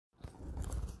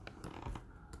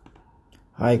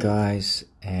Hi, guys,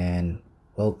 and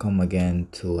welcome again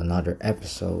to another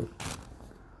episode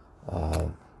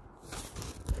of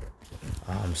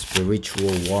Spiritual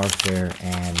Warfare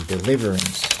and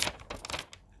Deliverance.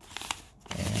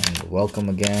 And welcome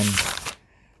again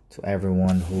to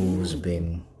everyone who's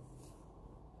been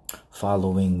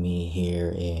following me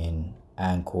here in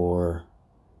Anchor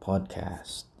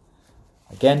Podcast.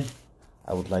 Again,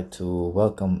 I would like to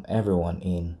welcome everyone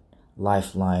in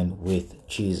Lifeline with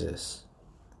Jesus.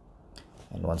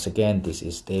 And once again, this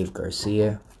is Dave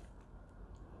Garcia,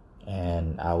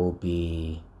 and I will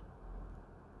be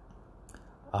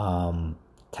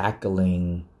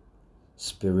tackling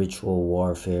spiritual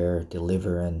warfare,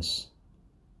 deliverance,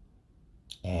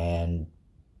 and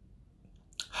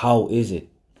how is it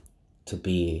to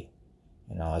be,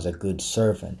 as a good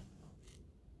servant.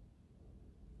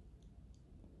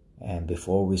 And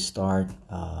before we start,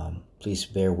 please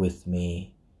bear with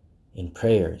me in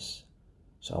prayers.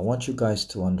 So I want you guys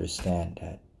to understand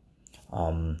that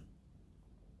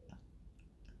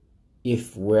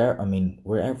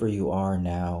wherever you are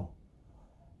now,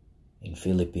 in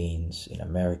Philippines, in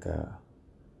America,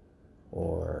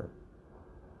 or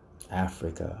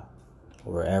Africa,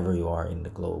 wherever you are in the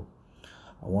globe,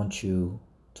 I want you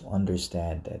to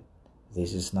understand that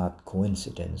this is not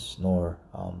coincidence nor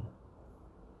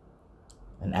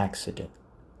an accident.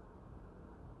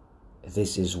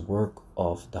 This is work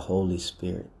of the Holy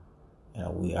Spirit.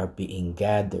 We are being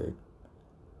gathered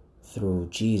through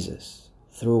Jesus,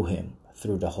 through Him,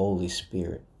 through the Holy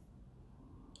Spirit.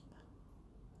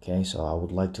 Okay, so I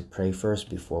would like to pray first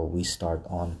before we start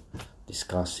on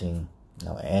discussing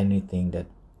anything that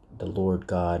the Lord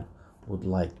God would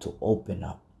like to open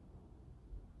up.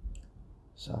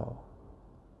 So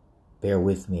bear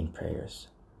with me in prayers.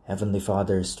 Heavenly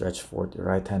Father, stretch forth your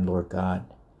right hand, Lord God,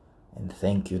 and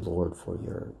thank you, Lord, for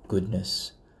your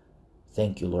goodness.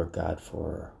 Thank you, Lord God,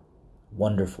 for a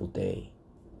wonderful day.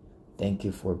 Thank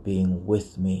you for being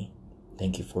with me.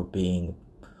 Thank you for being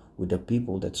with the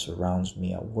people that surrounds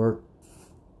me at work.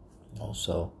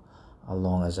 Also,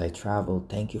 along as I travel,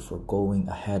 thank you for going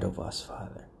ahead of us,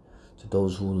 Father. To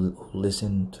those who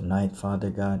listen tonight, Father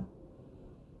God,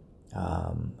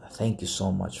 thank you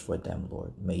so much for them,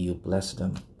 Lord. May you bless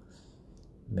them.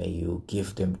 May you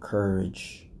give them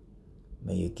courage.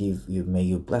 May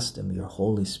you bless them, your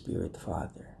Holy Spirit,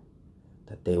 Father,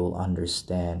 that they will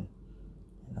understand,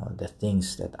 the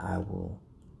things that I will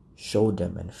show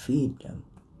them and feed them.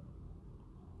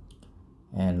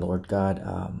 And Lord God,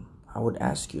 I would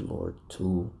ask you, Lord,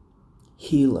 to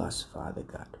heal us, Father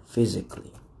God,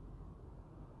 physically.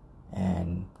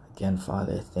 And again,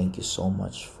 Father, thank you so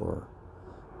much for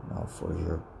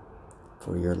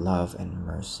your love and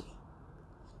mercy.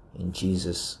 In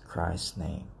Jesus Christ's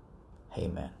name,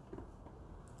 amen.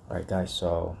 All right, guys.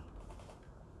 So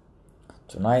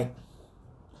tonight,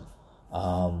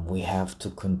 we have to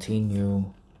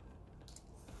continue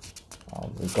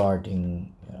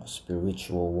regarding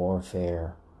spiritual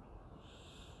warfare.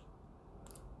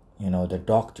 The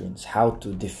doctrines, how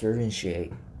to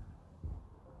differentiate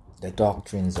the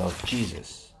doctrines of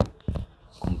Jesus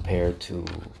compared to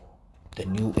the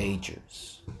New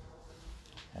Agers.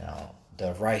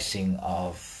 The rising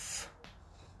of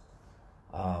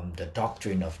the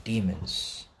doctrine of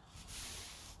demons.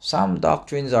 Some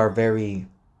doctrines are very,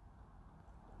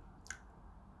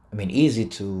 easy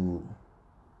to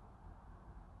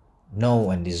know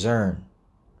and discern,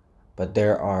 but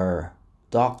there are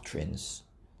doctrines,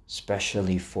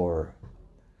 especially for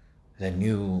the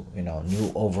new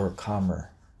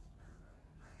overcomer,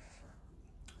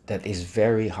 that is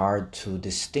very hard to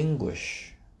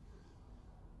distinguish,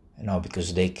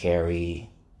 because they carry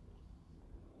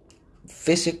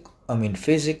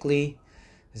physically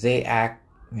they act,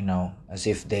 as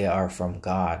if they are from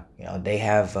God. They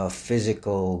have a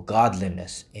physical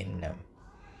godliness in them.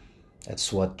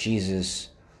 That's what Jesus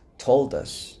told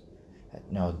us.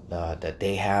 That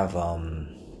they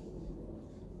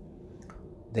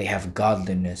have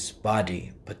godliness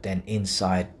body, but then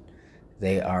inside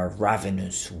they are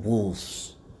ravenous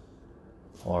wolves.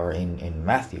 Or in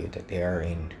Matthew, that there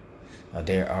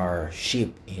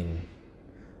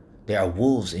are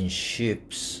wolves in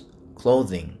sheep's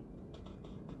clothing.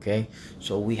 Okay,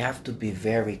 so we have to be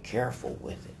very careful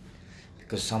with it,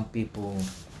 because some people,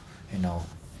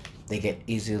 they get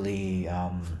easily.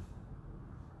 I'm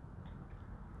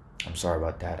sorry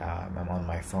about that. I'm on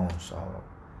my phone, so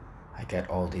I get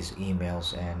all these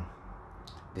emails and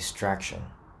distraction.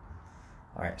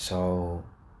 All right, so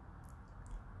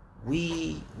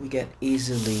we get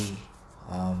easily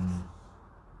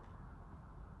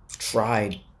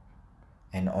tried,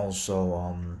 and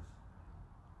also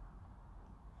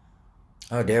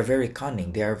Oh, they're very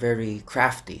cunning. They are very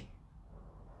crafty.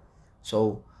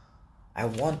 So I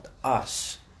want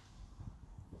us,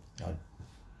 you know,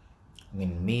 I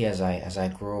mean, me as I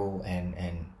grow and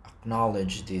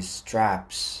acknowledge these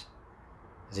traps,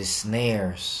 these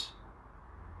snares.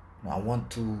 I want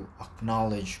to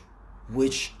acknowledge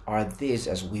which are these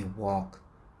as we walk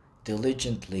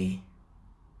diligently,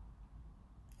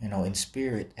 in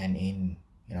spirit and in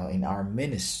our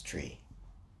ministry.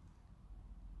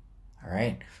 All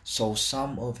right. So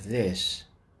some of this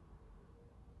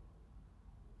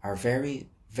are very,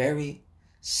 very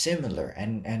similar,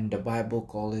 and the Bible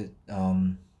call it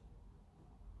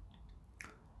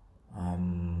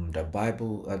the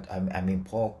Bible.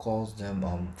 Paul calls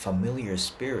them familiar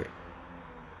spirit.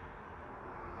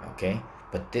 Okay,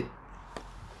 but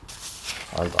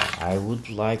hold on. I would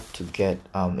like to get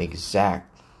exact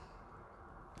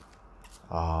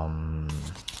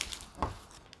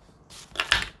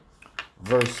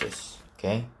verses.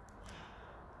 Okay,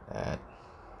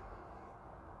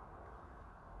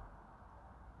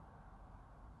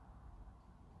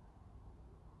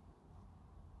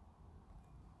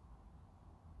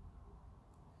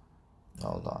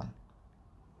 hold on.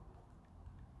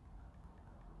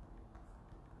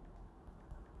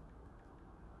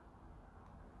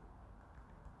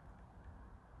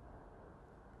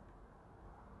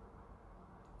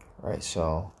 Right,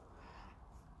 so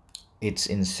it's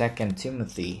in 2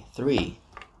 Timothy 3.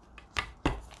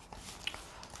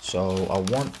 So I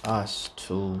want us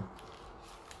to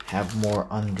have more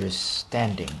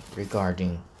understanding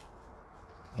regarding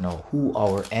who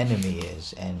our enemy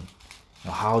is and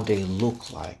how they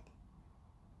look like.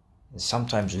 And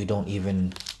sometimes we don't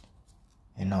even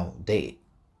they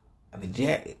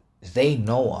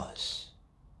know us.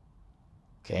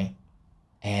 Okay?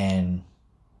 And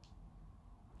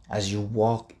as you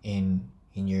walk in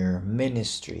your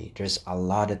ministry, there's a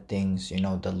lot of things,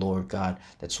 the Lord God.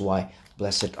 That's why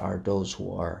blessed are those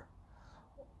who are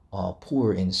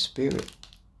poor in spirit,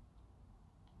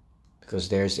 because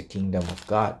there's the kingdom of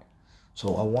God.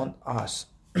 So I want us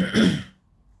to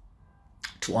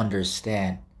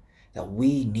understand that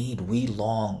we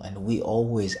long, and we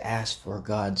always ask for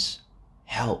God's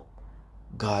help,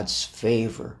 God's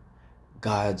favor,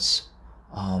 God's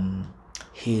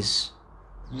His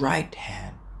right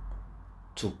hand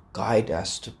to guide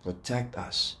us, to protect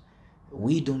us.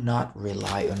 We do not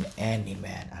rely on any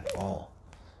man at all.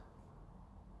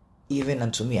 Even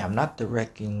unto me, I'm not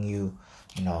directing you,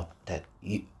 that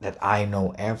I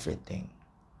know everything,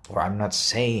 or I'm not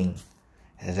saying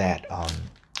that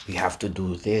you have to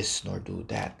do this nor do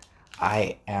that.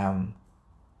 I am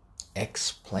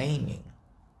explaining.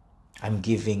 I'm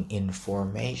giving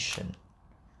information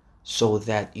so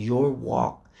that your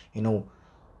walk,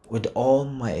 with all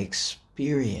my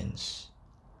experience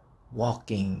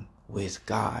walking with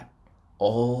God,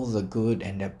 all the good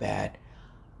and the bad,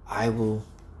 I will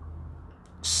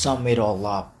sum it all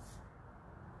up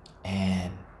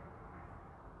and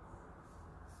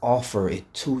offer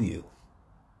it to you.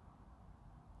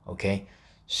 Okay?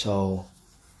 So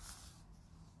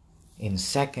in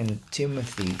 2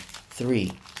 Timothy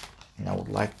 3, and I would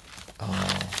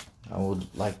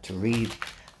like to read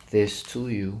this to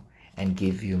you and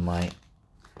give you my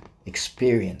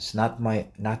experience, not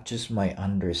just my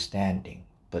understanding,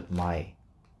 but my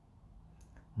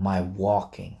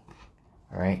walking.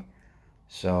 All right?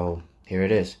 So here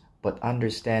it is. But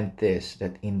understand this,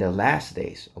 that in the last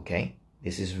days, okay,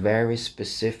 this is very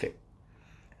specific,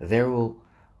 there will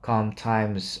come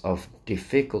times of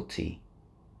difficulty,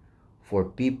 for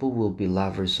people will be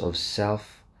lovers of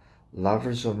self,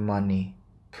 lovers of money,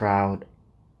 proud,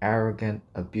 arrogant,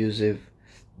 abusive,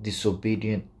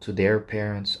 disobedient to their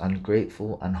parents,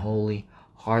 ungrateful, unholy,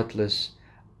 heartless,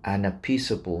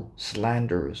 unappeasable,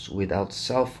 slanderers, without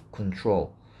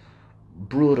self-control,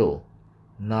 brutal,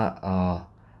 not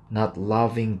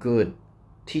loving good,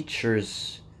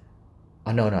 treacherous,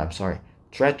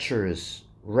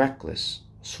 reckless,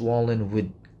 swollen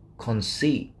with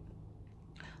conceit,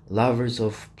 lovers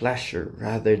of pleasure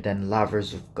rather than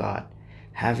lovers of God,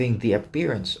 having the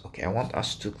appearance, okay, I want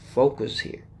us to focus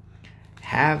here,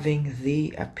 having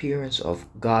the appearance of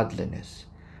godliness,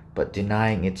 but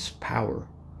denying its power.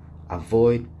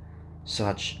 Avoid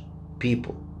such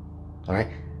people. All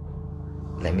right?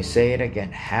 Let me say it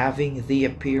again. Having the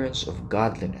appearance of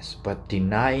godliness, but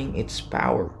denying its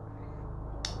power.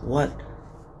 What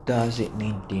does it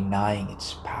mean, denying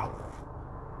its power?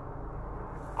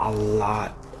 A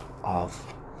lot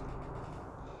of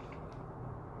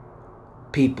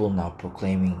people now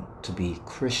proclaiming to be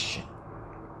Christian,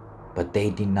 but they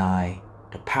deny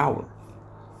the power.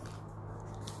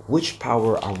 Which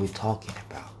power are we talking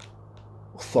about?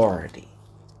 Authority.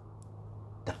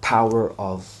 The power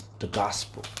of the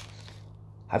gospel.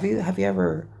 Have you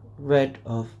ever read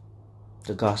of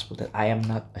the gospel, that I am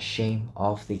not ashamed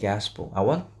of the gospel? I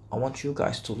want you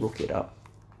guys to look it up.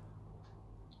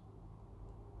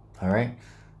 All right?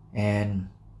 And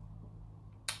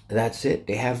that's it.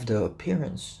 They have the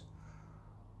appearance.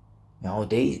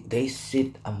 They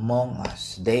sit among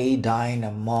us. They dine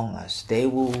among us. They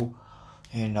will,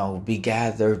 be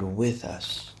gathered with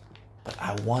us. But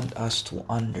I want us to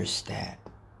understand.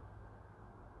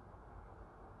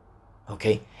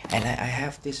 Okay? And I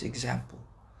have this example.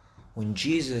 When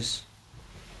Jesus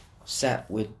sat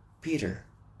with Peter,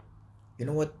 you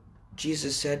know what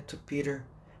Jesus said to Peter?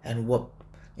 And what,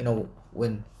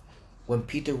 when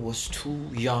Peter was too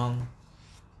young,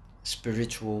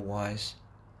 spiritual wise,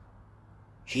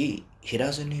 he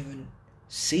doesn't even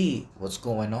see what's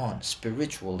going on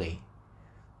spiritually.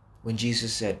 When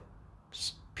Jesus said,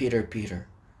 Peter,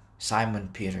 Simon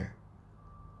Peter,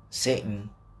 Satan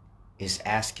is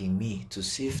asking me to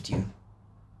sift you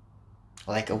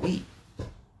like a wheat.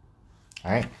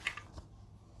 All right?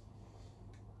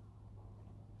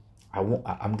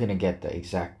 I'm going to get the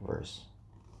exact verse.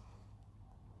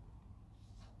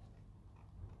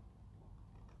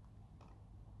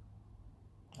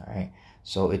 All right?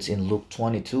 So it's in Luke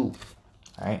 22. All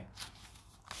right?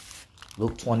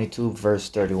 Luke 22 verse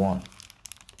 31. All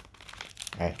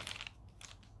right?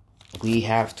 We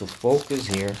have to focus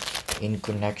here in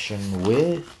connection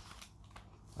with,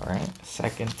 all right,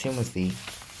 2 Timothy.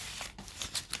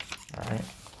 All right.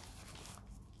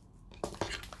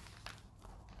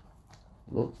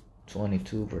 Luke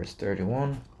 22 verse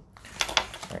 31.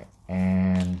 All right.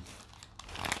 And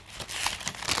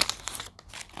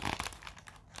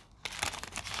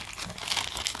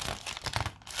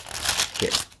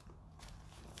here.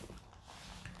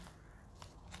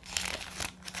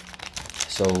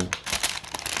 So,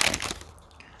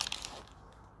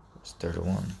 verse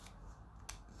 31.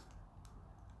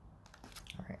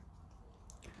 All right.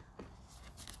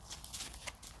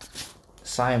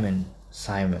 Simon,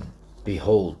 Simon,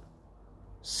 behold,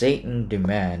 Satan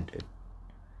demanded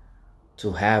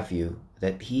to have you,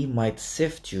 that he might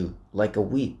sift you like a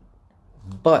wheat.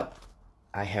 But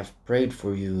I have prayed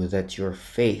for you that your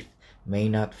faith may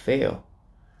not fail.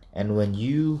 And when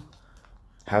you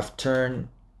have turned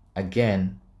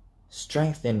again,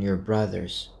 strengthen your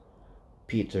brothers.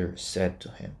 Peter said to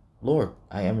him, Lord,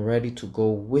 I am ready to go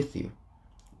with you,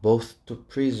 both to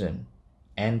prison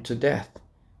and to death.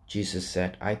 Jesus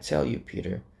said, I tell you,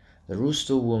 Peter, the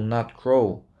rooster will not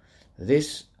crow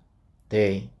this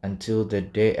day until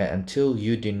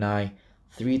you deny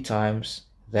 3 times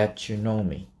that you know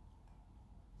me.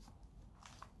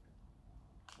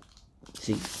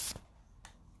 See,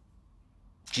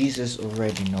 Jesus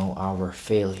already know our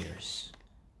failures.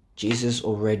 Jesus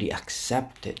already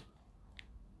accepted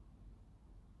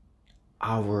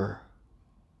our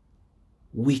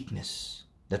weakness.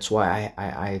 That's why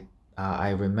I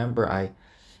remember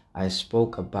I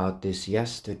spoke about this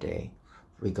yesterday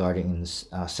regarding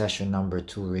session number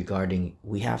 2, regarding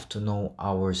we have to know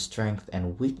our strength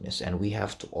and weakness, and we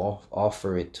have to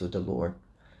offer it to the Lord,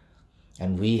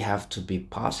 and we have to be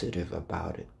positive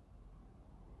about it.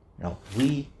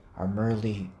 We are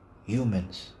merely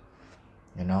humans.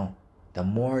 The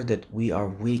more that we are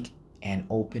weak and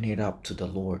open it up to the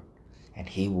Lord, and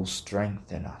He will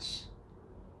strengthen us.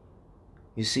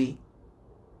 You see,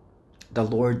 the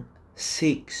Lord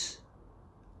seeks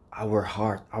our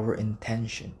heart, our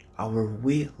intention, our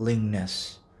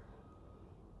willingness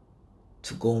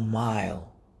to go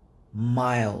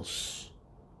miles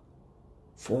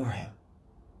for Him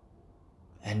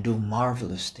and do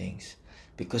marvelous things,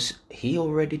 because He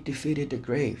already defeated the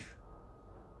grave.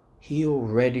 He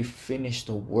already finished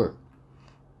the work.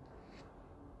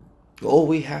 All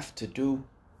we have to do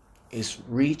is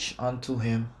reach unto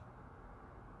Him,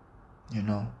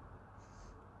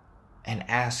 and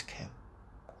ask Him,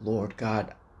 Lord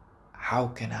God, how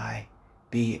can I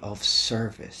be of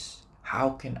service?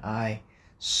 How can I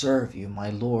serve you,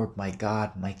 my Lord, my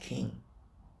God, my King?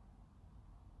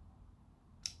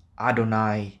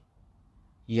 Adonai,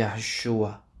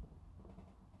 Yeshua,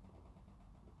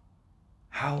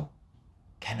 how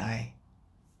can I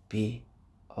be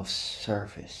of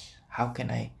service? How can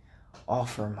I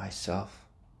offer myself,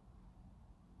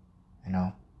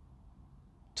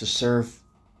 to serve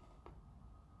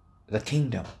the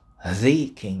kingdom?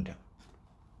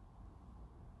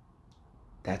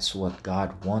 That's what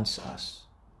God wants us,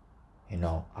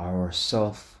 our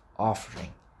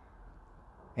self-offering.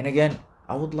 And again,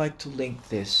 I would like to link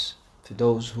this to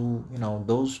those who,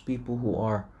 those people who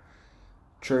are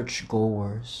church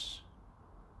goers,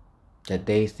 that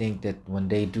they think that when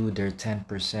they do their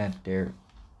 10%,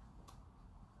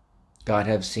 God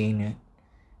have seen it,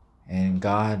 and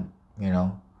God,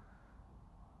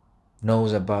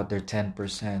 knows about their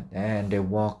 10%, and they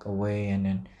walk away, and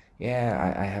then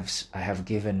I have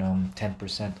given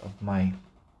 10% of my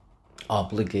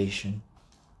obligation.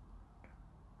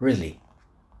 Really,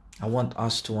 I want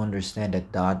us to understand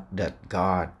that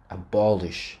God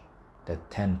abolished that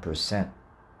 10%.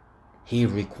 He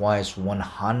requires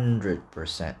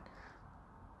 100%.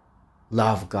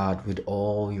 Love God with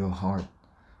all your heart,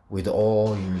 with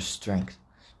all your strength,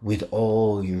 with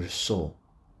all your soul.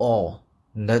 All.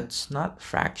 That's not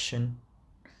fraction.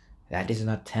 That is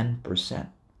not 10%.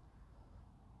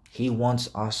 He wants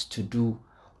us to do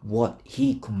what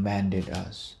He commanded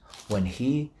us. When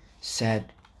He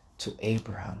said to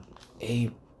Abraham,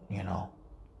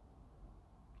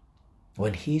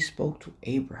 when He spoke to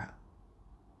Abraham,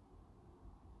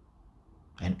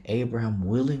 and Abraham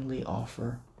willingly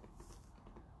offered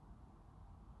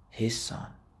his son.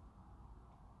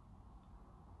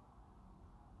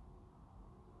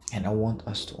 And I want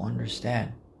us to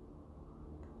understand,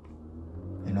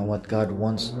 what God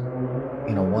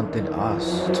wanted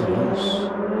us to lose.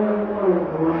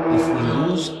 If we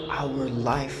lose our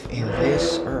life in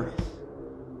this earth,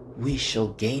 we shall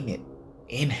gain it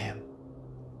in Him.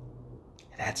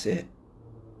 That's it.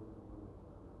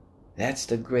 That's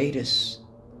the greatest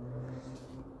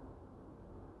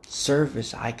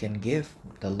service I can give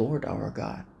the Lord our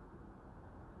God.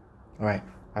 All right,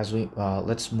 as we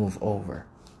let's move over.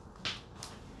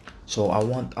 So I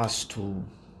want us to,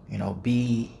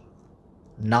 be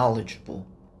knowledgeable,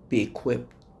 be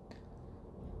equipped,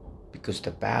 because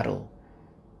the battle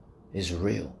is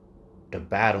real. The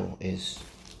battle is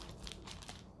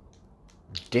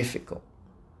difficult.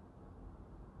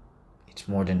 It's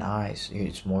more than eyes.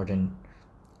 It's more than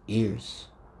ears.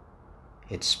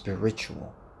 It's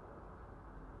spiritual.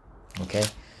 Okay?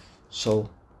 So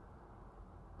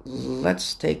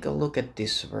let's take a look at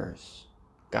this verse.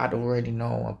 God already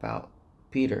know about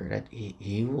Peter,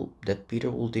 that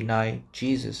Peter will deny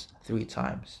Jesus 3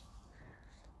 times.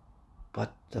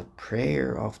 But the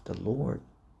prayer of the Lord,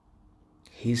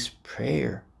 His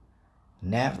prayer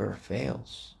never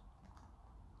fails.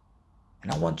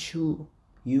 And I want you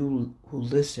who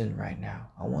listen right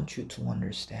now, I want you to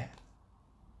understand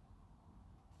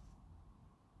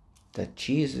that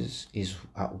Jesus is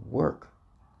at work.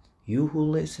 You who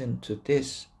listen to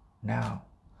this now,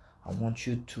 I want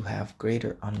you to have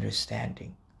greater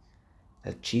understanding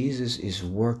that Jesus is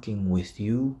working with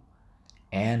you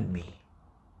and me.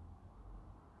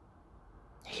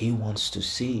 He wants to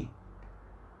see,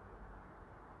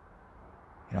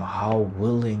 how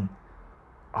willing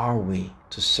are we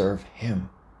to serve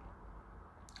Him.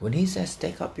 When He says,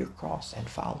 take up your cross and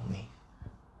follow me,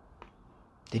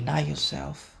 deny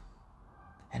yourself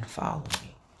and follow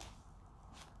me.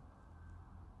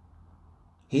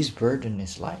 His burden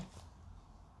is light.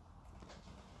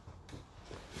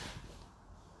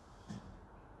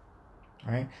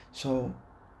 Right? So,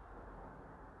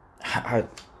 I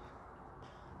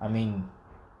mean,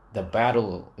 the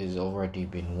battle is already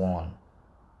been won.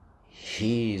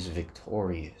 He is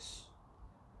victorious.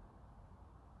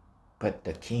 But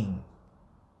the King,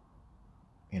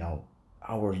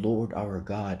 our Lord, our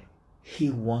God, He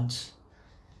wants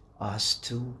us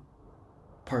to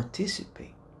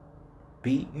participate,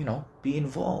 be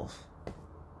involved.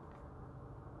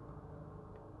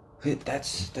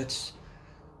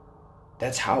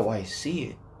 That's how I see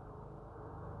it.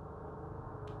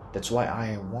 That's why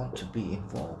I want to be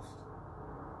involved.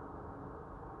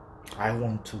 I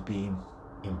want to be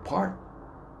in part.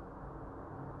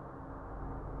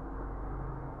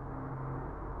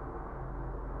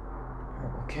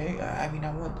 Okay? I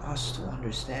want us to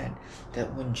understand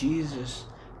that when Jesus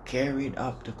carried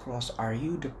up the cross, are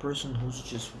you the person who's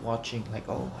just watching like,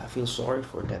 oh, I feel sorry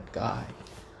for that guy,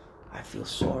 I feel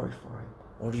sorry for him?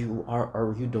 Or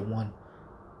are you the one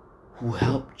who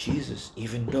helped Jesus,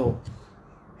 even though,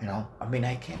 I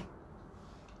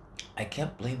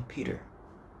can't blame Peter.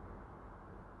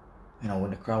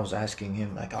 When the crowd was asking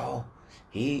him like, oh,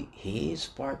 he is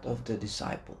part of the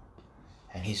disciple.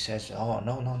 And he says, oh,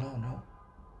 no.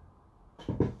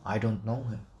 I don't know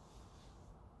him.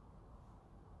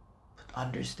 But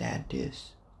understand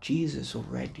this. Jesus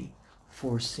already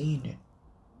foreseen it.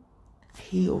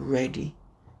 He already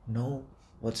know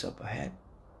what's up ahead.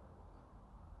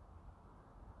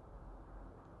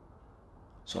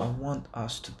 So I want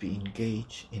us to be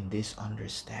engaged in this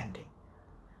understanding.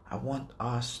 I want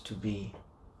us to be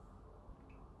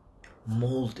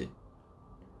molded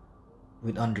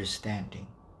with understanding.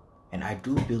 And I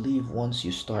do believe once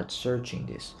you start searching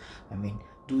this,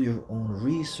 do your own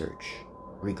research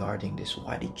regarding this.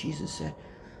 Why did Jesus say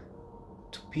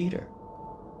to Peter,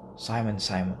 Simon,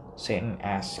 Simon, Satan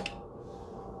asked,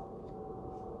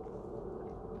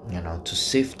 to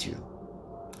sift you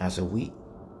as a wheat.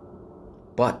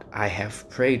 But I have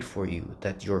prayed for you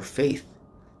that your faith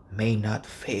may not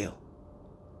fail.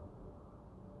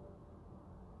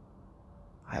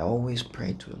 I always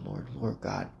pray to the Lord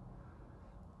God,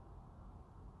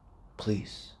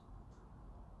 please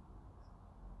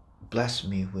bless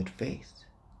me with faith.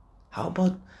 How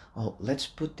about, let's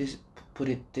put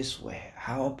it this way.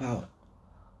 How about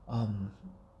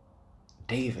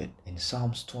David in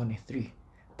Psalms 23,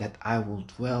 that I will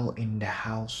dwell in the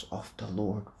house of the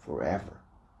Lord forever.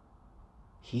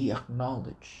 He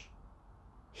acknowledged,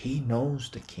 he knows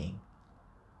the king.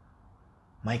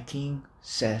 My king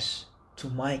says to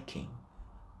my king,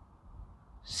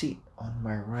 sit on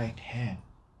my right hand.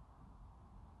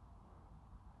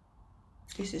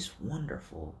 This is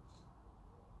wonderful,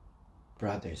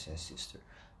 brothers and sisters.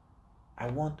 I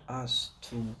want us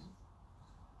to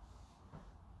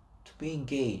be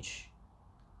engaged,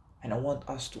 and I want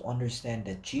us to understand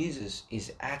that Jesus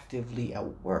is actively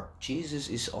at work. Jesus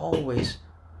is always,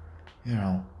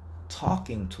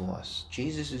 talking to us.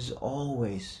 Jesus is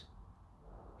always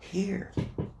here.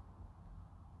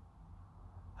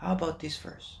 How about this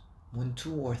verse? When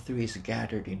 2 or 3 is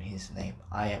gathered in his name,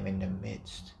 I am in the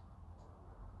midst.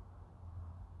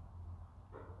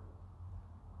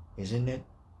 Isn't it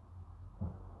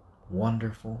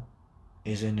wonderful?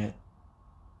 Isn't it,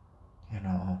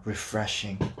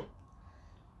 refreshing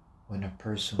when a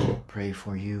person will pray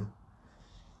for you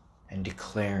and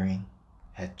declaring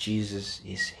that Jesus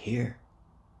is here,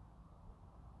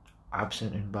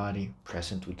 absent in body,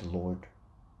 present with the Lord,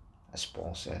 as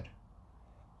Paul said.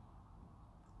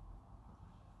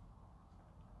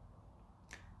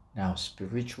 Now,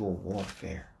 spiritual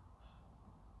warfare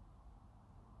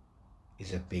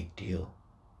is a big deal.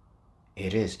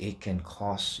 It is. It can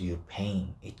cause you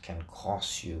pain. It can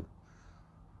cause you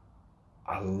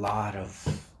a lot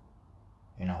of,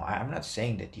 I'm not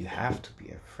saying that you have to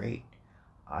be afraid.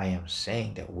 I am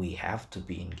saying that we have to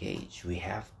be engaged. We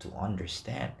have to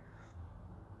understand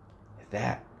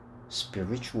that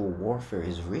spiritual warfare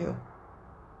is real.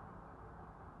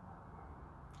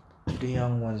 To the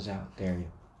young ones out there,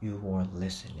 you who are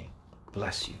listening,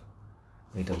 bless you.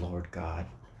 May the Lord God,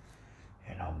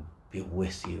 be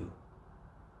with you.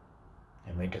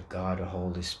 And may the God, the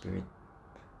Holy Spirit,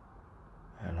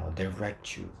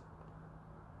 direct you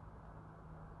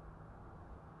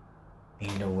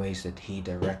in the ways that he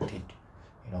directed,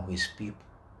 his people.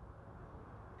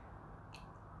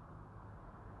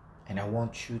 And I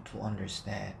want you to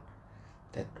understand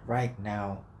that right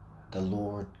now, the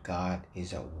Lord God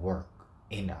is at work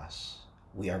in us.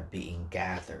 We are being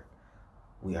gathered.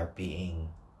 We are being,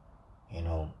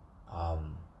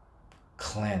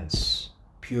 cleansed,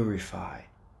 purified,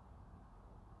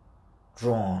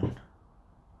 drawn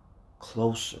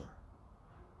closer.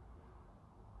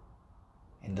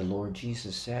 And the Lord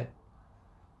Jesus said,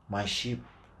 my sheep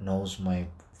knows my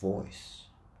voice.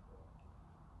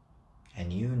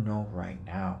 And you know right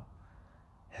now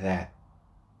that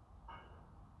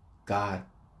God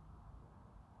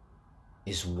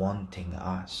is wanting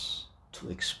us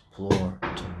to explore,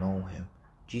 to know him.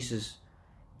 Jesus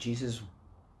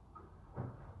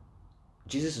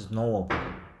is knowable,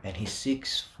 and he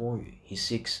seeks for you. He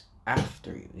seeks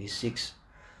after you. He seeks,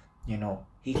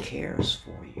 he cares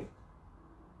for you.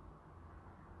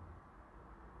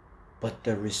 But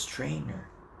the restrainer,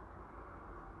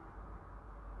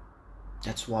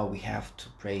 that's why we have to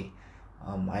pray.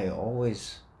 I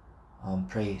always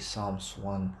pray Psalms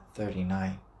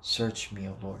 139. Search me,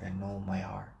 O Lord, and know my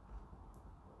heart.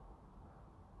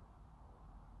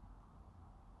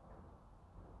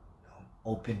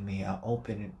 Open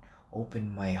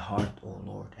my heart, O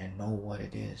Lord, and know what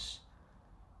it is.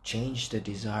 Change the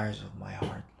desires of my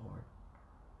heart, Lord.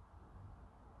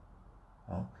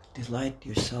 Delight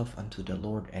yourself unto the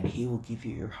Lord, and he will give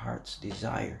you your heart's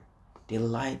desire.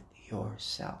 Delight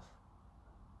yourself.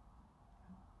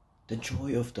 The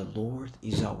joy of the Lord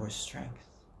is our strength.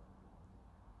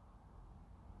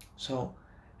 So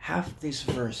have these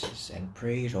verses and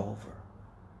pray it over.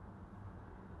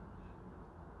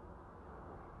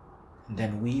 And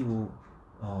then we will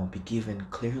be given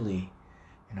clearly,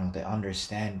 the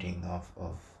understanding of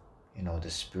the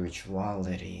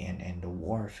spirituality and the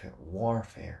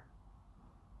warfare.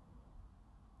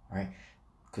 Right?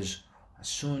 Because as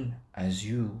soon as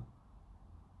you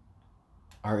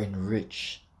are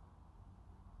enriched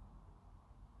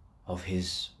of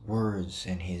His words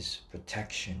and His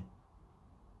protection.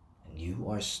 And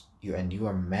you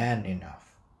are man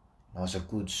enough. Now, as a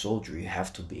good soldier, you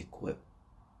have to be equipped.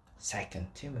 2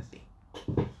 Timothy.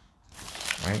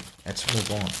 Right? Let's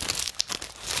move on.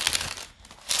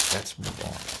 Let's move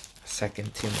on. 2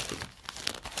 Timothy.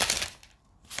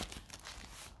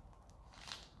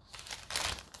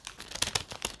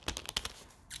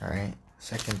 Alright,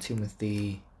 2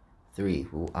 Timothy 3.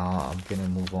 I'm gonna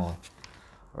move on.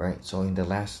 Alright, so in the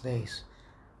last days,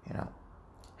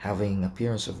 having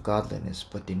appearance of godliness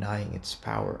but denying its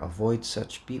power, avoid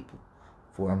such people.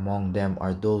 For among them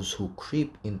are those who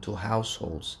creep into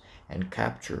households and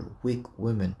capture weak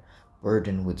women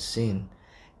burdened with sin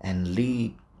and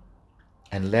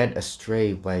led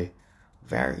astray by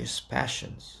various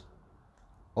passions,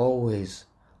 always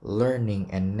learning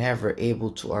and never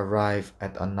able to arrive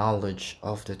at a knowledge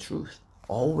of the truth.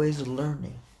 Always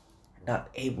learning, not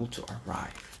able to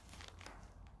arrive.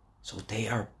 So they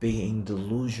are being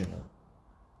delusional.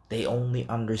 They only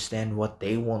understand what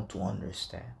they want to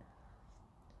understand.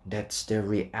 That's their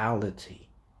reality.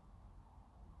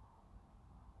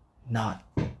 Not.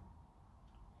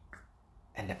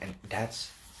 And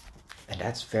that's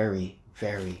very,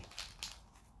 very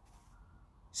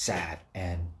sad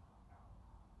and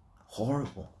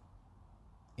horrible.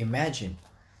 Imagine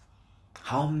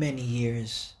how many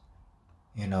years,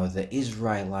 the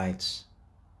Israelites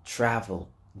traveled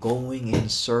going in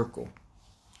circle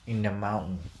in the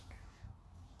mountain.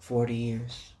 40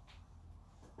 years.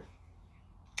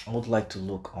 I would like to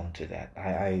look onto that.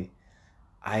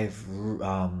 I've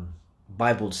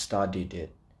Bible studied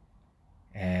it,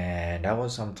 and that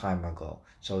was some time ago.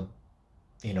 So,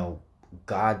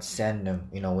 God sent them,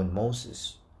 when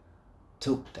Moses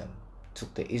took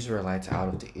the Israelites out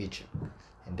of the Egypt,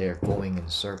 and they're going in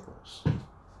circles.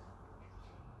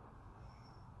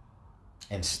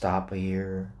 And stop a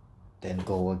year, then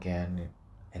go again,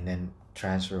 and then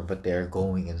transfer, but they're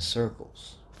going in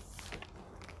circles.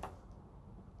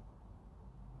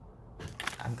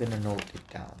 I'm gonna note it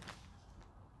down.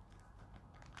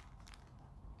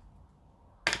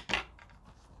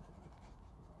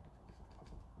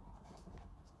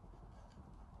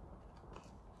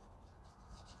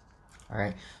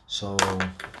 Alright, so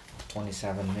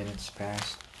 27 minutes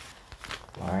passed.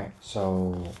 Alright,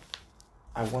 so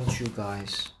I want you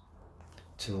guys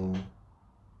to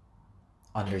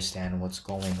understand what's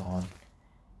going on,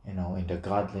 in the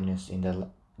godliness, in the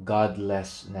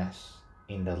godlessness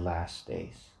in the last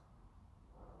days.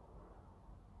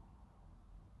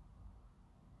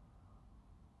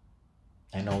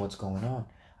 I know what's going on.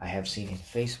 I have seen in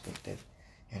Facebook that,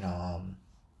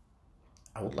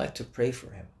 I would like to pray for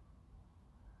him.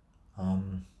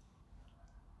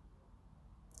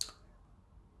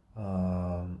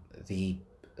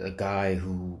 The guy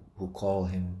who call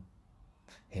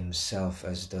himself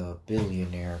as the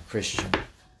billionaire Christian.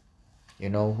 You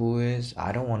know who is?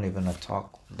 I don't want even to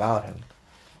talk about him,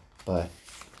 but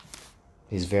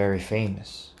he's very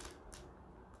famous.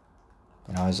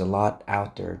 There's a lot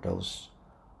out there. Those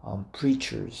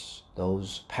preachers,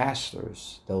 those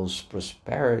pastors, those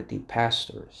prosperity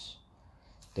pastors.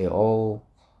 They are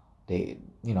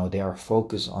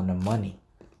focused on the money,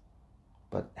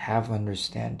 but have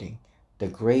understanding.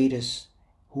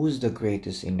 Who is the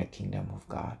greatest in the kingdom of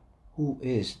God? Who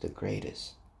is the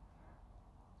greatest?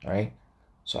 All right.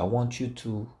 So I want you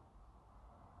to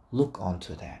look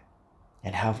onto that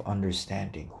and have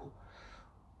understanding.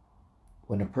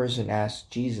 When a person asks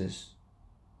Jesus,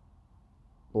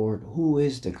 Lord, who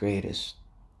is the greatest?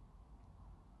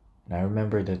 And I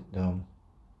remember that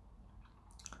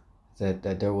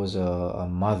that there was a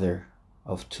mother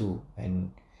of two,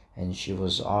 and she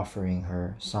was offering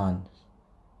her son,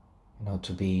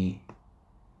 to be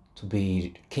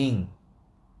king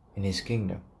in his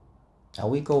kingdom. Now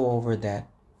we go over that,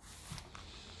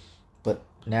 but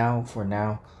for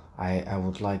now, I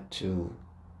would like to,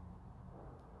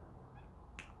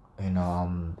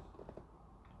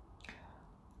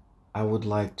 I would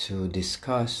like to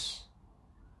discuss,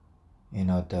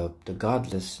 the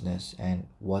godlessness and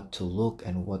what to look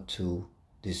and what to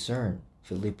discern.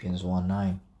 Philippians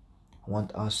 1:9. I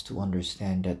want us to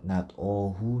understand that not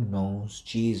all who knows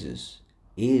Jesus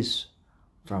is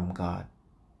from God.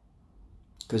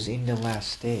 Because in the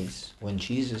last days, when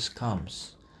Jesus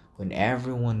comes, when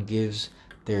everyone gives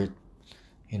their,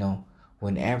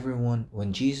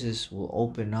 when Jesus will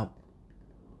open up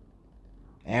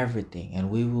everything, and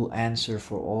we will answer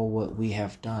for all what we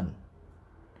have done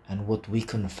and what we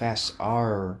confess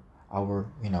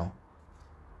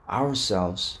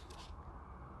ourselves.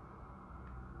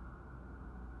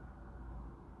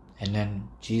 And then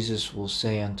Jesus will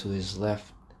say unto his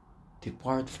left,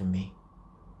 depart from me,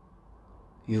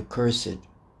 you cursed.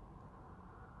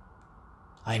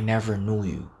 I never knew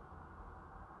you.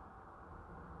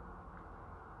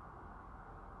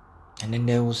 And then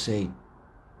they will say,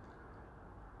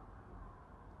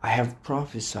 I have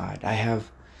prophesied, I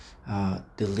have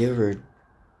delivered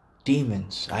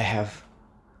demons, I have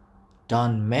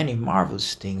done many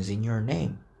marvelous things in your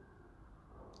name.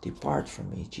 Depart from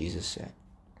me, Jesus said.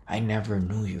 I never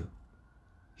knew you.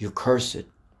 You cursed.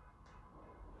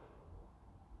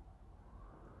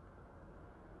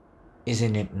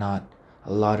 Isn't it not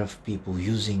a lot of people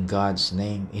using God's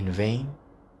name in vain?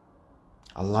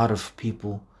 A lot of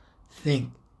people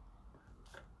think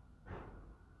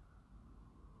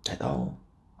that, oh,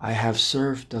 I have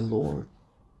served the Lord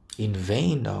in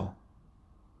vain though.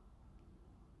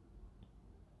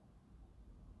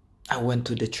 I went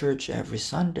to the church every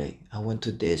Sunday. I went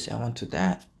to this, I went to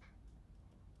that.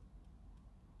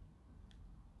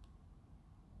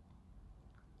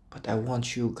 But I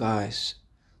want you guys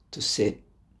to sit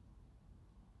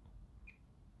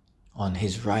on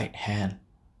his right hand.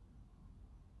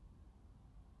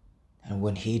 And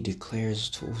when he declares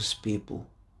to his people,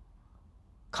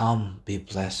 come, be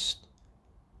blessed.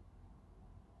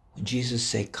 When Jesus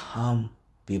said, come,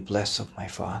 be blessed of my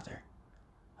Father,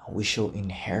 and we shall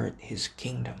inherit his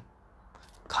kingdom.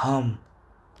 Come,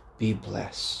 be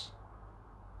blessed.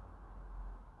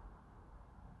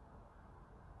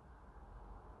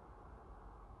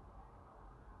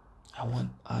 I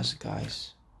want us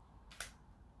guys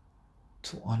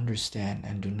to understand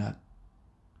and do not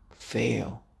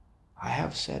fail. I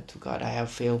have said to God, I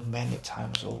have failed many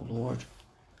times, oh Lord,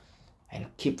 and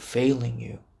keep failing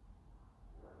you.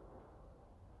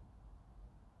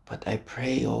 But I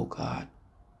pray, oh God,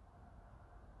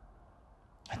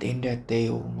 that in that day,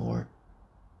 oh Lord,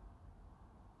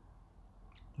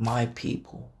 my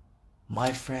people,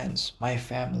 my friends, my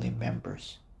family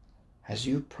members, as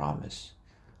you promise,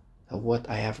 that what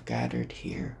I have gathered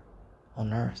here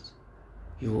on earth,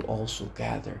 you will also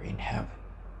gather in heaven.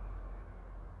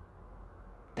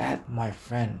 That, my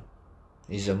friend,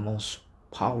 is the most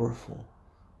powerful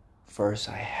verse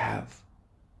I have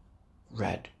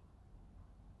read.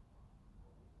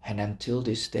 And until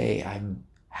this day, I'm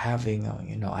having,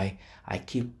 I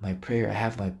keep my prayer. I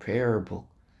have my prayer book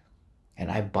and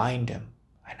I bind them.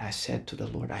 And I said to the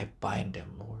Lord, I bind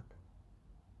them, Lord.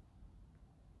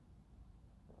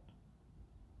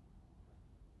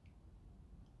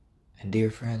 And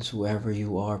dear friends, whoever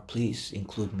you are, please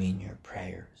include me in your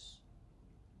prayers.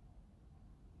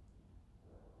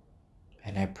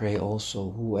 And I pray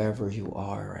also, whoever you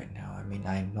are right now.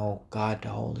 I know God, the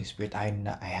Holy Spirit. I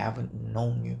haven't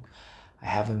known you. I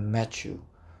haven't met you.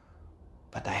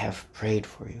 But I have prayed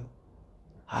for you.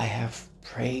 I have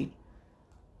prayed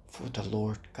for the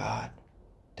Lord God,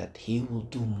 that he will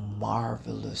do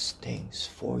marvelous things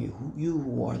for you. You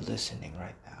who are listening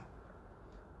right now.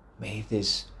 May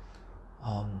this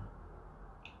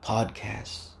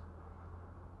podcast,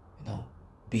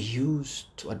 be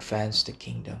used to advance the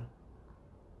kingdom.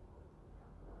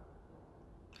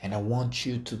 And I want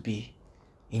you to be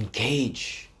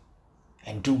engaged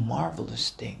and do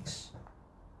marvelous things,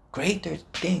 greater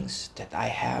things that I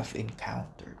have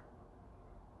encountered.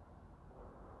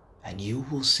 And you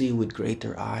will see with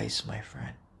greater eyes, my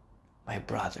friend, my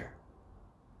brother.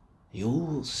 You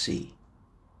will see.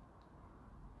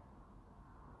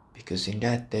 Because in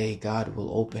that day, God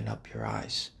will open up your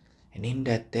eyes. And in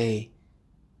that day,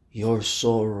 your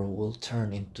sorrow will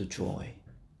turn into joy.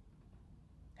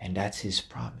 And that's his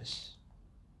promise.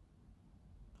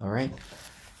 All right?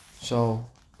 So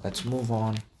let's move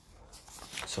on.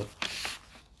 So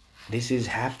this is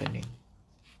happening.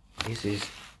 This is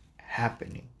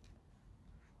happening.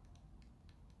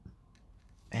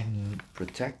 And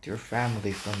protect your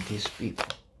family from these people.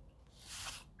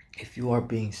 If you are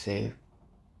being saved,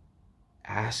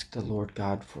 ask the Lord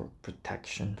God for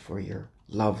protection for your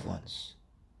loved ones.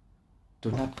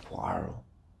 Do not quarrel.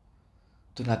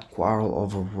 Do not quarrel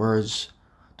over words.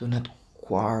 Do not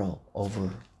quarrel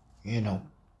over,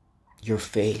 your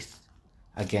faith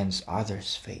against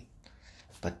others' faith.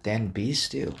 But then be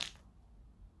still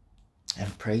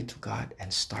and pray to God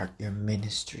and start your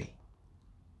ministry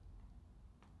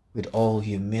with all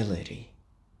humility,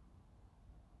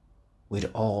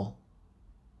 with all,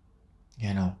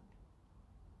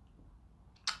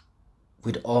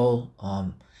 with all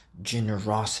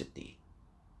generosity.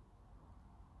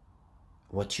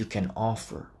 What you can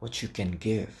offer, what you can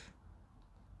give,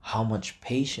 how much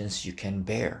patience you can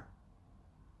bear.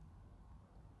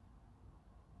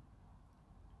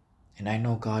 And I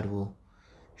know God will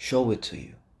show it to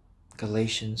you.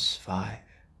 Galatians 5,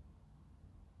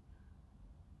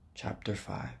 chapter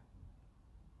 5,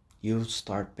 you'll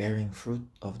start bearing fruit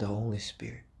of the Holy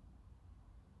Spirit.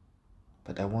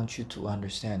 But I want you to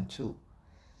understand too,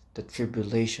 the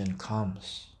tribulation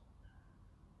comes.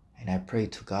 And I pray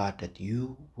to God that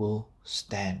you will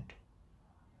stand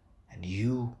and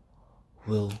you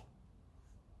will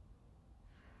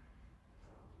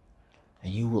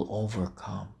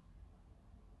overcome.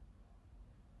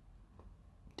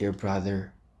 Dear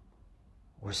brother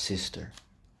or sister,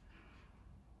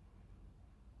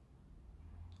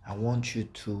 I want you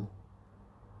to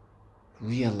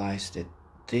realize that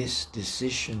this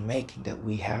decision making that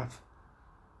we have,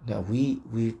 that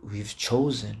we've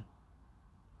chosen,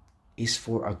 is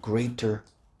for a greater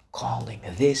calling.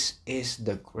 This is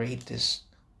the greatest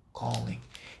calling.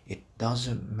 It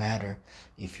doesn't matter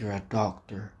if you're a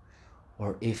doctor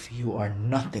or if you are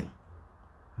nothing,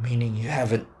 meaning you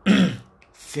haven't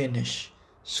finished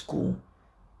school.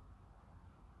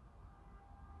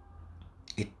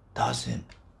 It doesn't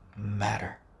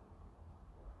matter.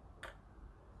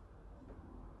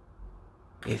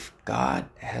 If God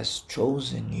has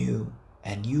chosen you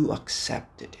and you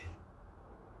accepted it,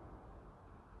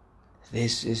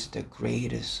 this is the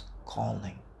greatest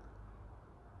calling.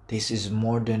 This is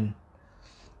more than,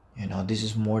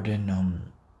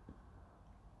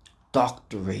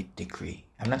 doctorate degree.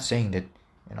 I'm not saying that,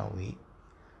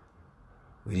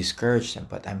 we discourage them,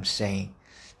 but I'm saying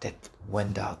that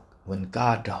when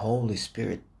God, the Holy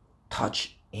Spirit,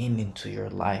 touch into your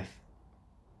life,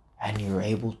 and you're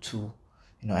able to,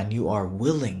 and you are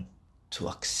willing to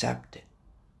accept it,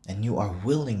 and you are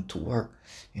willing to work,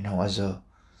 as a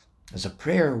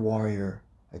prayer warrior,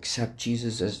 accept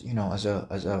Jesus as, as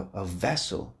a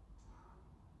vessel.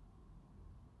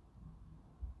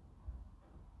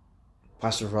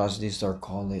 Pastor Ross Dizar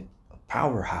called it a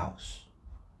powerhouse.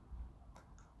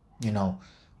 You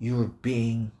are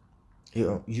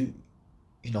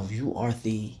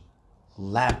the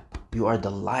lamp. You are the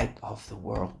light of the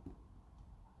world.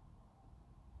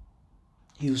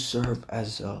 You serve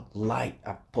as a light,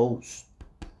 a post.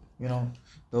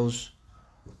 Those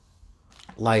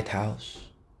lighthouse.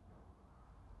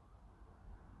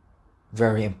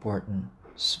 Very important,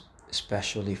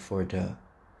 especially for the,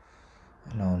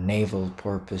 naval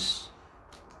purpose.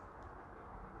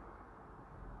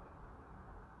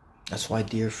 That's why,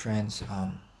 dear friends,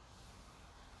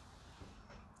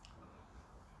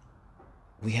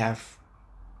 we have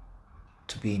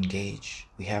to be engaged.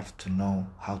 We have to know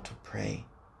how to pray.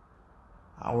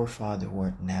 Our Father who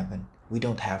art in heaven. We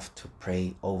don't have to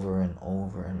pray over and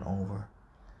over and over.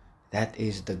 That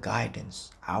is the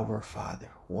guidance. Our Father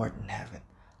who art in heaven,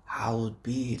 hallowed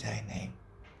be thy name.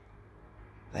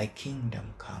 Thy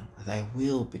kingdom come, thy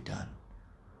will be done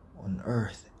on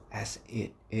earth as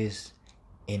it is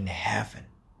in heaven.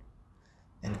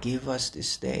 And give us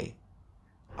this day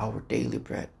our daily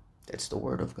bread. That's the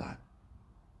word of God.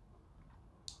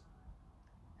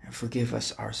 And forgive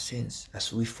us our sins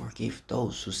as we forgive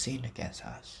those who sin against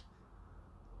us.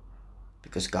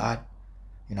 Because God,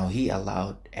 He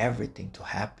allowed everything to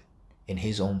happen in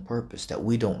His own purpose that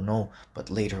we don't know, but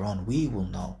later on we will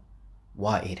know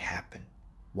why it happened,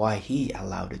 why He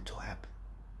allowed it to happen.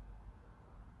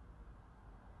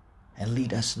 And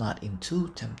lead us not into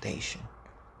temptation,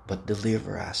 but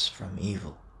deliver us from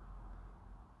evil.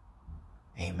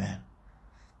 Amen.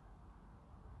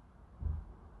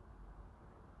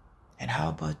 And how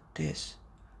about this?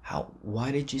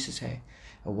 Why did Jesus say?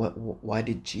 Why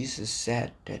did Jesus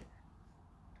said that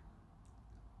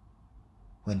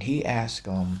when He asked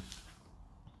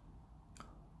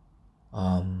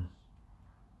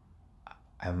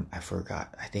I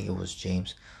forgot. I think it was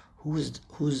James. Who's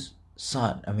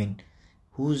son?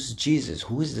 Who's Jesus?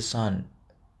 Who is the son?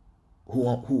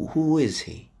 Who is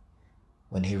He?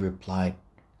 When He replied,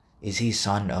 is He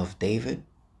son of David?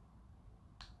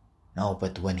 No,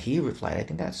 but when He replied, I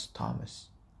think that's Thomas.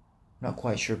 Not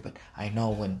quite sure, but I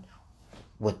know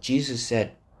what Jesus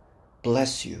said,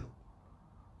 bless you,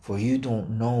 for you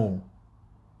don't know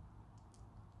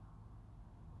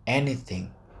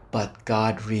anything, but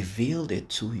God revealed it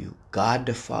to you. God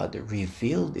the Father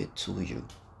revealed it to you,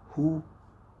 who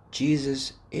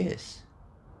Jesus is.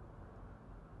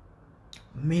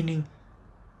 Meaning,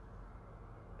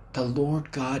 the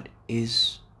Lord God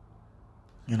is,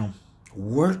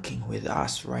 working with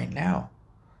us right now.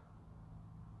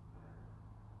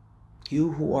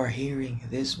 You who are hearing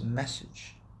this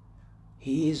message,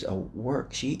 He is a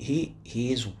work. He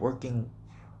is working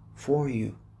for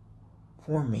you,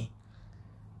 for me.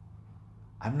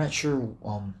 I'm not sure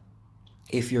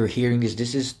if you're hearing this.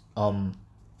 This is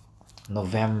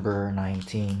November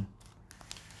 19.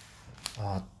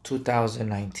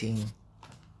 2019.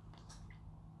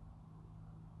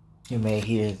 You may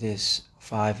hear this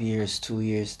 5 years, 2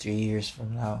 years, 3 years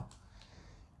from now.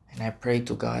 And I pray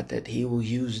to God that He will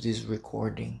use this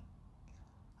recording.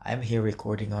 I'm here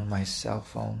recording on my cell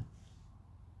phone.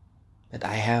 But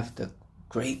I have the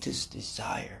greatest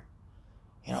desire.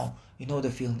 You know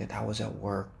the feeling that I was at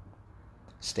work,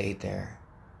 stayed there,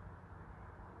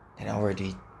 and I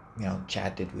already,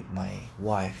 chatted with my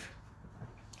wife.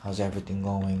 How's everything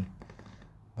going?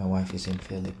 My wife is in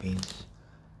Philippines.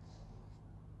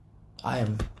 I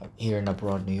am here in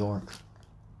abroad, New York.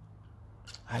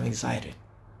 I'm excited.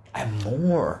 I'm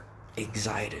more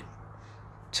excited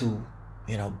to,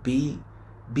 be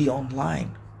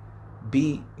online,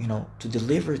 to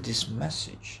deliver this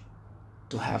message,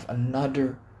 to have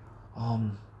another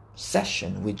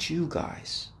session with you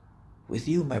guys, with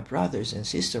you, my brothers and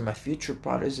sisters, my future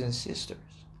brothers and sisters.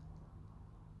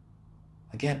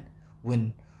 Again,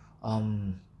 when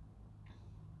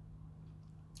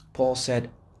Paul said,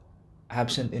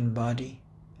 absent in body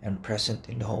and present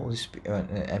in the Holy Spirit,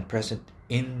 and present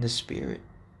in the Spirit,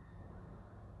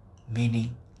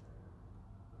 meaning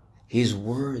His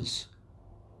words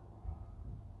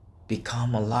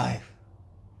become alive.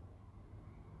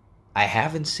 I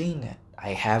haven't seen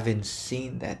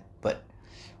that, but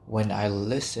when I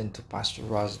listen to Pastor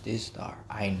Ross Disdar,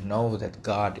 I know that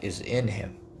God is in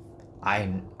him.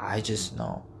 I just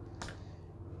know.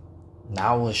 And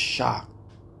I was shocked.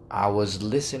 I was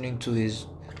listening to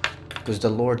because the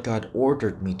Lord God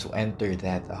ordered me to enter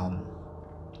that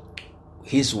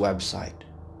His website.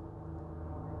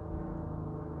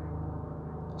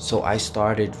 So I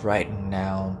started writing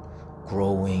down,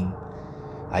 growing.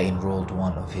 I enrolled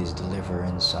one of his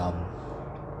deliverance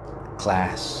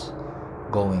class,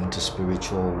 going to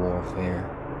spiritual warfare,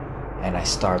 and I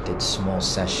started small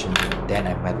session. Then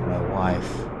I met my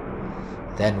wife.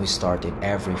 Then we started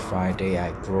every Friday.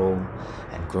 I grow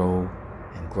and grow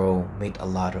and grow, meet a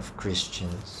lot of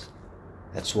Christians.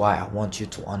 That's why I want you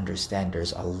to understand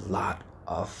there's a lot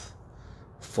of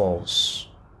false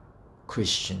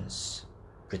Christians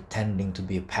pretending to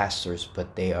be pastors,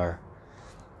 but they are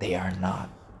not.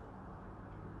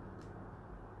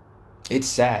 It's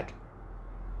sad.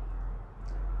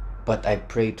 But I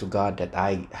pray to God that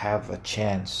I have a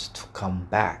chance to come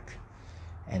back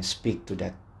and speak to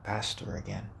that pastor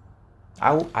again.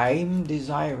 I am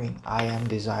desiring,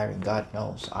 God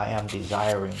knows, I am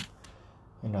desiring,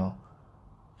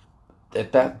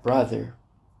 that brother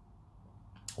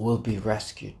will be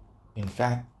rescued. In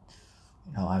fact,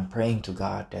 I'm praying to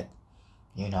God that,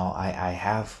 I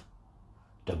have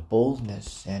the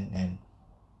boldness and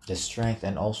the strength,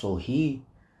 and also he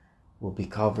will be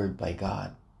covered by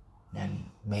God. And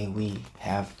may we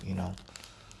have,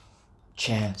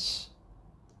 chance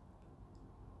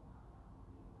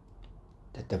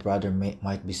that the brother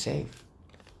might be saved.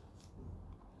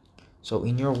 So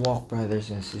in your walk, brothers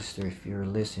and sisters, if you're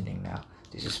listening now,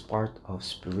 this is part of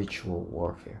spiritual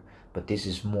warfare. But this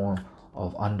is more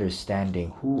of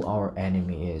understanding who our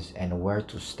enemy is and where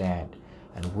to stand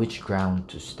and which ground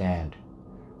to stand.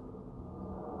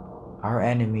 Our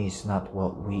enemy is not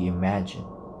what we imagine.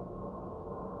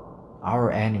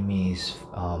 Our enemy is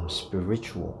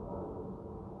spiritual.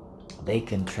 They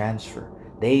can transfer.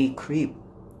 They creep.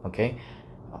 Okay?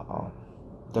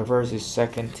 The verse is 2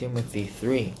 Timothy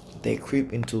 3. They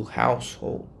creep into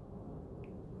household.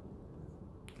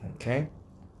 Okay?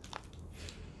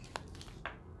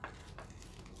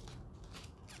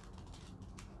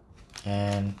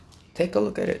 And take a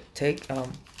look at it.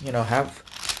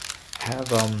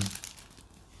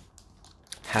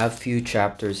 Have few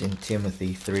chapters in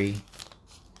Timothy 3.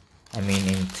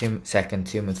 In 2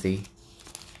 Timothy.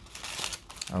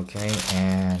 Okay,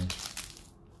 and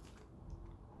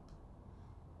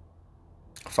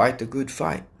fight the good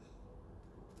fight.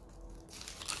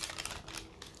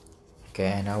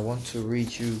 Okay, and I want to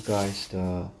read you guys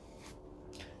the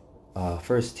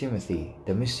 1 Timothy,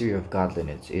 the mystery of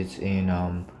godliness. It's in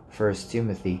 1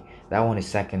 Timothy. That one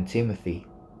is 2 Timothy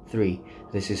 3.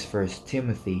 This is 1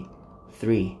 Timothy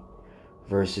 3,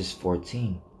 verses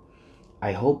 14.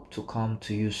 I hope to come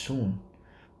to you soon,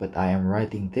 but I am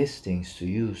writing these things to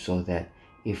you so that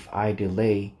if I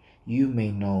delay, you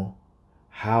may know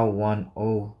how one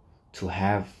ought to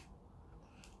have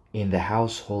in the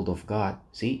household of God.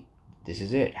 See, this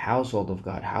is it, household of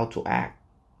God, how to act.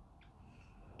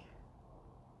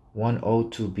 How one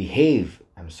ought to behave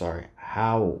in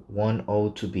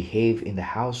the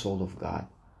household of God,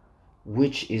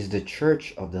 which is the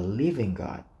church of the living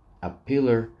God, a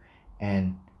pillar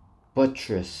and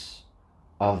buttress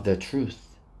of the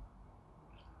truth.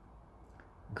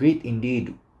 Great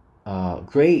indeed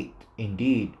great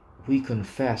indeed, we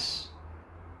confess,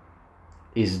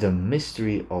 is the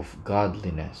mystery of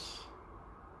godliness.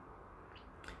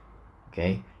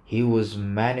 Okay? He was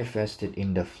manifested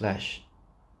in the flesh,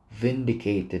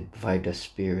 vindicated by the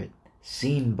Spirit,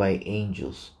 seen by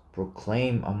angels,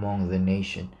 proclaimed among the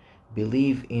nation,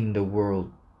 believed in the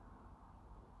world,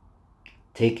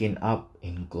 taken up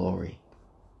in glory.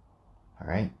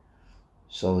 Alright?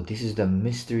 So this is the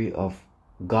mystery of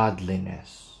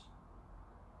godliness.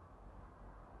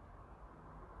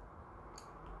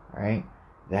 Alright?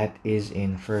 That is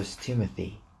in 1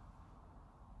 Timothy.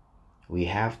 We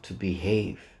have to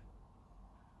behave.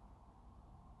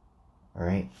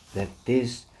 Alright? That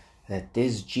this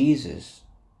Jesus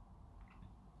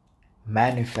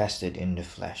manifested in the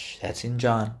flesh. That's in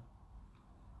John.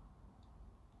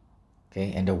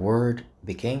 Okay, and the Word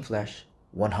became flesh,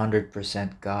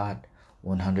 100% God,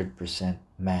 100%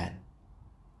 man,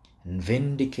 and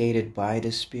vindicated by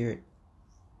the Spirit.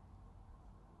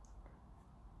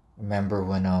 Remember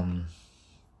when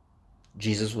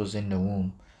Jesus was in the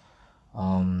womb,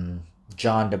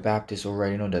 John the Baptist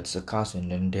already know that's a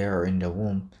cousin, and they're in the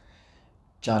womb.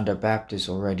 John the Baptist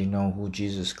already know who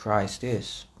Jesus Christ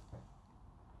is.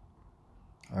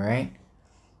 All right,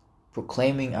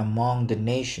 proclaiming among the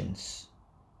nations.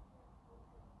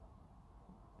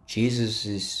 Jesus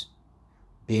is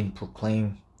being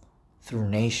proclaimed through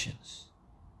nations.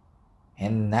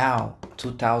 And now,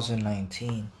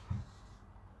 2019,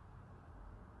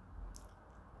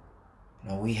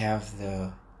 we have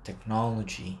the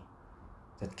technology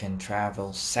that can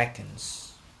travel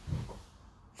seconds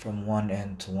from one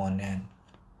end to one end.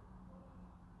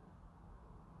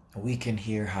 We can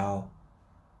hear how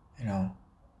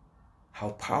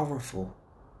powerful,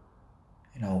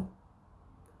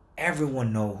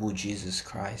 everyone know who Jesus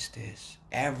Christ is.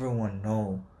 Everyone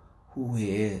know who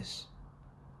He is.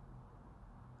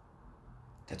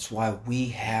 That's why we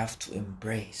have to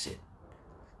embrace it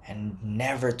and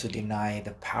never to deny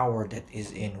the power that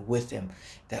is with Him,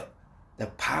 the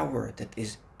power that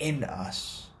is in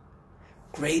us.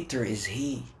 Greater is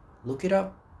He. Look it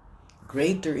up.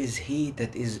 Greater is He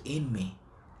that is in me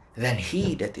than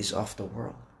he that is of the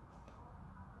world.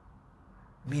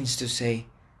 Means to say,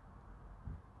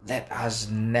 let us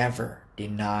never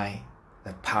deny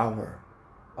the power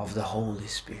of the Holy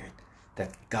Spirit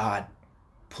that God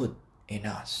put in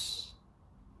us.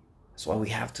 That's why we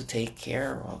have to take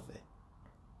care of it.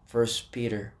 1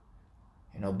 Peter,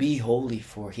 be holy,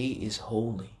 for He is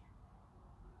holy.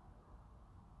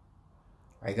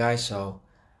 Right, guys? So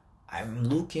I'm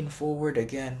looking forward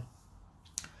again,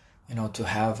 to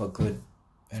have a good,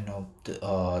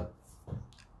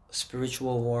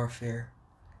 spiritual warfare,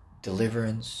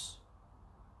 deliverance,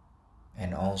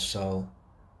 and also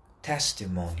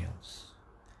testimonials.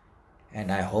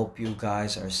 And I hope you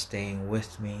guys are staying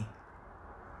with me.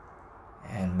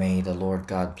 And may the Lord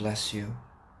God bless you.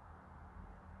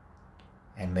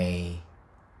 And may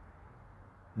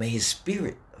His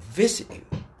Spirit visit you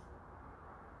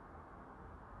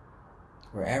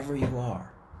wherever you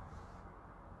are.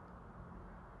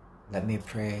 Let me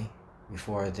pray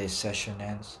before this session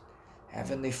ends.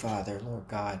 Heavenly Father, Lord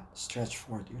God, stretch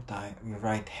forth your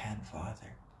right hand,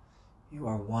 Father. You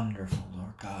are wonderful,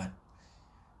 Lord God.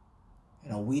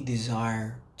 We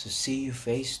desire to see you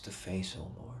face to face,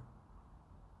 O Lord.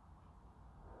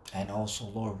 And also,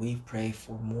 Lord, we pray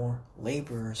for more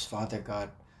laborers, Father God,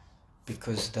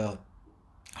 because the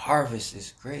harvest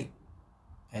is great.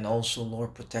 And also,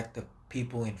 Lord, protect the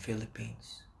people in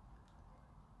Philippines.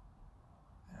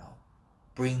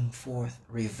 Bring forth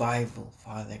revival,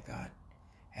 Father God.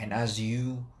 And as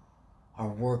you are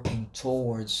working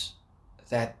towards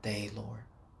that day, Lord,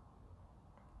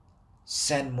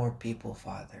 send more people,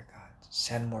 Father God.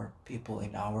 Send more people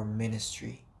in our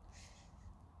ministry.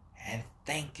 And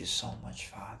thank you so much,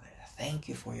 Father. Thank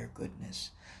you for your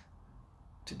goodness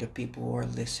to the people who are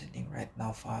listening right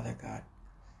now, Father God.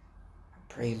 I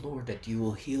pray, Lord, that you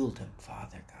will heal them,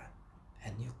 Father God.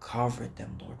 And you cover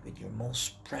them, Lord, with your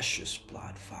most precious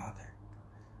blood, Father.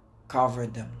 Cover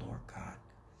them, Lord God.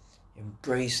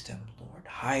 Embrace them, Lord.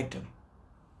 Hide them.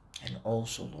 And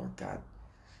also, Lord God,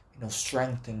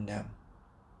 strengthen them.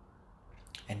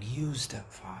 And use them,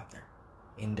 Father,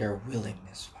 in their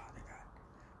willingness, Father God.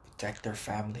 Protect their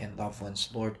family and loved ones,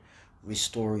 Lord.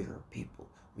 Restore your people.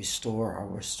 Restore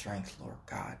our strength, Lord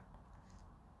God,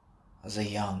 as a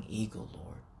young eagle,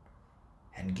 Lord.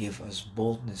 And give us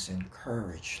boldness and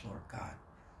courage, Lord God,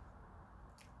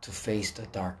 to face the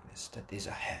darkness that is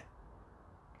ahead.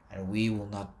 And we will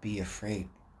not be afraid,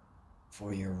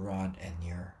 for your rod and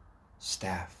your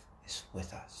staff is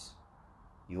with us.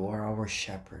 You are our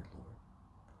shepherd, Lord.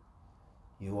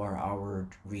 You are our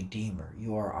Redeemer.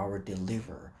 You are our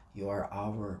Deliverer. You are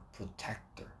our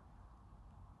Protector.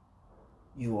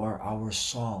 You are our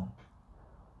song.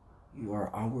 You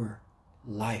are our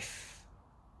life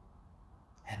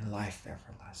and life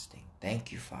everlasting.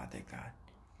 Thank you, Father God,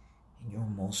 in your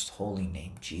most holy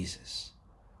name, Jesus.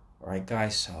 All right,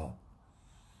 guys, so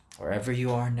wherever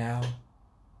you are now,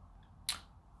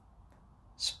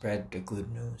 spread the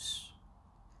good news.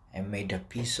 And may the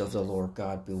peace of the Lord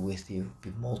God be with you,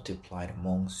 be multiplied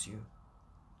amongst you.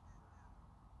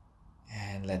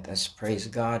 And let us praise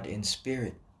God in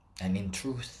spirit and in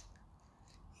truth.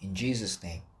 In Jesus'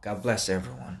 name, God bless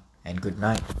everyone and good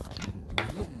night.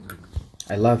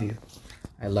 I love you.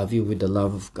 I love you with the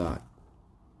love of God.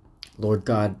 Lord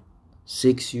God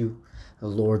seeks you. The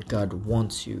Lord God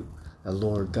wants you. The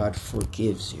Lord God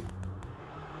forgives you.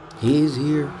 He is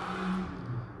here.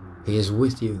 He is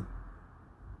with you.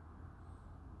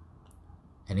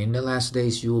 And in the last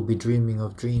days, you will be dreaming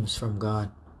of dreams from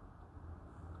God.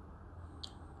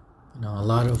 You know, a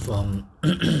lot of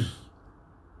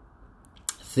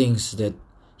things that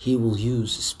He will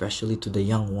use, especially to the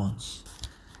young ones.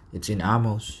 It's in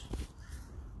Amos.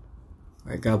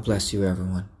 All right, God bless you,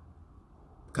 everyone.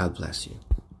 God bless you.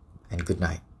 And good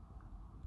night.